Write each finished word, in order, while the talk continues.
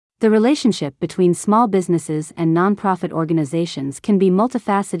The relationship between small businesses and nonprofit organizations can be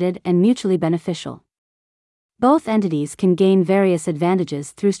multifaceted and mutually beneficial. Both entities can gain various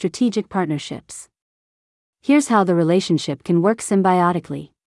advantages through strategic partnerships. Here's how the relationship can work symbiotically.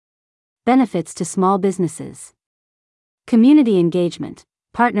 Benefits to small businesses. Community engagement.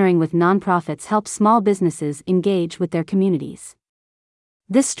 Partnering with nonprofits helps small businesses engage with their communities.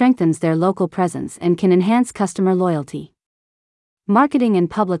 This strengthens their local presence and can enhance customer loyalty. Marketing and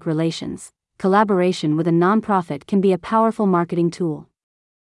public relations. Collaboration with a nonprofit can be a powerful marketing tool.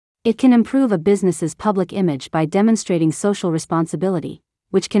 It can improve a business's public image by demonstrating social responsibility,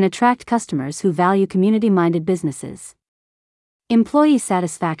 which can attract customers who value community-minded businesses. Employee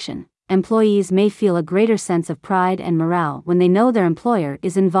satisfaction. Employees may feel a greater sense of pride and morale when they know their employer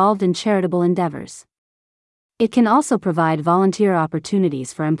is involved in charitable endeavors. It can also provide volunteer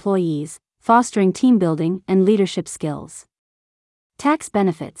opportunities for employees, fostering team building and leadership skills. Tax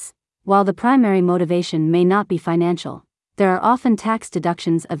benefits. While the primary motivation may not be financial, there are often tax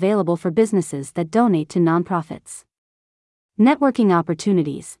deductions available for businesses that donate to nonprofits. Networking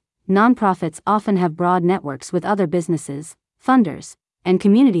opportunities. Nonprofits often have broad networks with other businesses, funders, and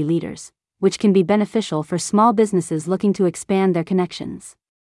community leaders, which can be beneficial for small businesses looking to expand their connections.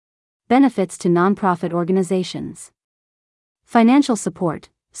 Benefits to nonprofit organizations. Financial support.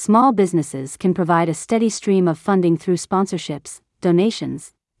 Small businesses can provide a steady stream of funding through sponsorships,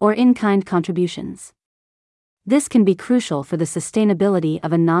 donations, or in-kind contributions. This can be crucial for the sustainability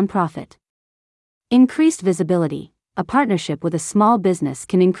of a nonprofit. Increased visibility. A partnership with a small business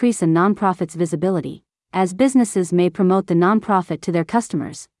can increase a nonprofit's visibility, as businesses may promote the nonprofit to their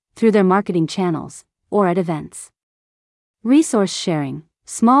customers, through their marketing channels, or at events. Resource sharing.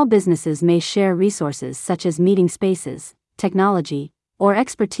 Small businesses may share resources such as meeting spaces, technology, or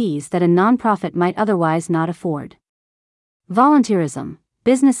expertise that a nonprofit might otherwise not afford. Volunteerism.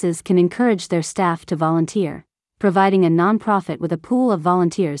 Businesses can encourage their staff to volunteer, providing a nonprofit with a pool of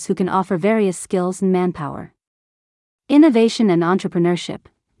volunteers who can offer various skills and manpower. Innovation and entrepreneurship.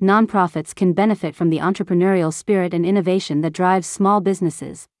 Nonprofits can benefit from the entrepreneurial spirit and innovation that drives small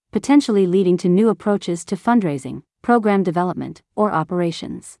businesses, potentially leading to new approaches to fundraising, program development, or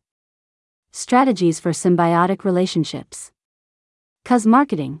operations. Strategies for symbiotic relationships.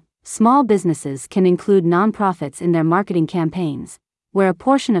 Marketing. Small businesses can include nonprofits in their marketing campaigns, where a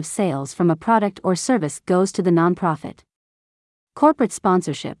portion of sales from a product or service goes to the nonprofit. Corporate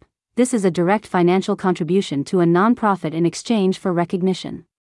sponsorship. This is a direct financial contribution to a nonprofit in exchange for recognition.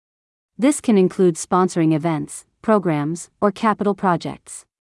 This can include sponsoring events, programs, or capital projects.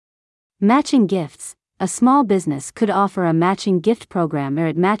 Matching gifts. A small business could offer a matching gift program where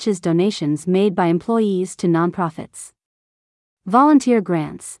it matches donations made by employees to nonprofits. Volunteer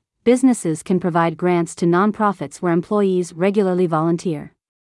grants. Businesses can provide grants to nonprofits where employees regularly volunteer.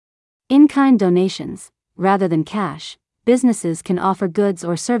 In-kind donations. Rather than cash, businesses can offer goods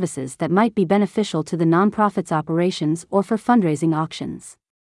or services that might be beneficial to the nonprofit's operations or for fundraising auctions.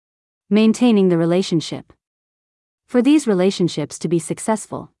 Maintaining the relationship. For these relationships to be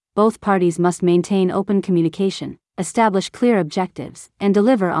successful, both parties must maintain open communication, establish clear objectives, and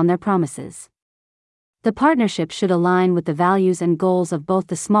deliver on their promises. The partnership should align with the values and goals of both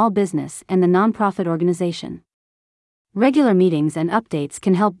the small business and the nonprofit organization. Regular meetings and updates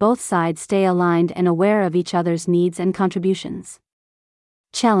can help both sides stay aligned and aware of each other's needs and contributions.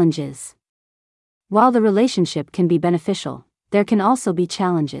 Challenges. While the relationship can be beneficial, there can also be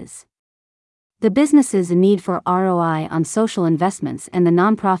challenges. The business's need for ROI on social investments and the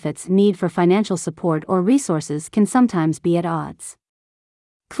nonprofit's need for financial support or resources can sometimes be at odds.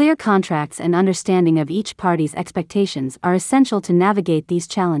 Clear contracts and understanding of each party's expectations are essential to navigate these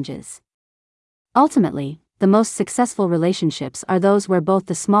challenges. Ultimately, the most successful relationships are those where both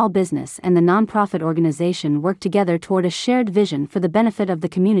the small business and the nonprofit organization work together toward a shared vision for the benefit of the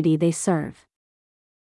community they serve.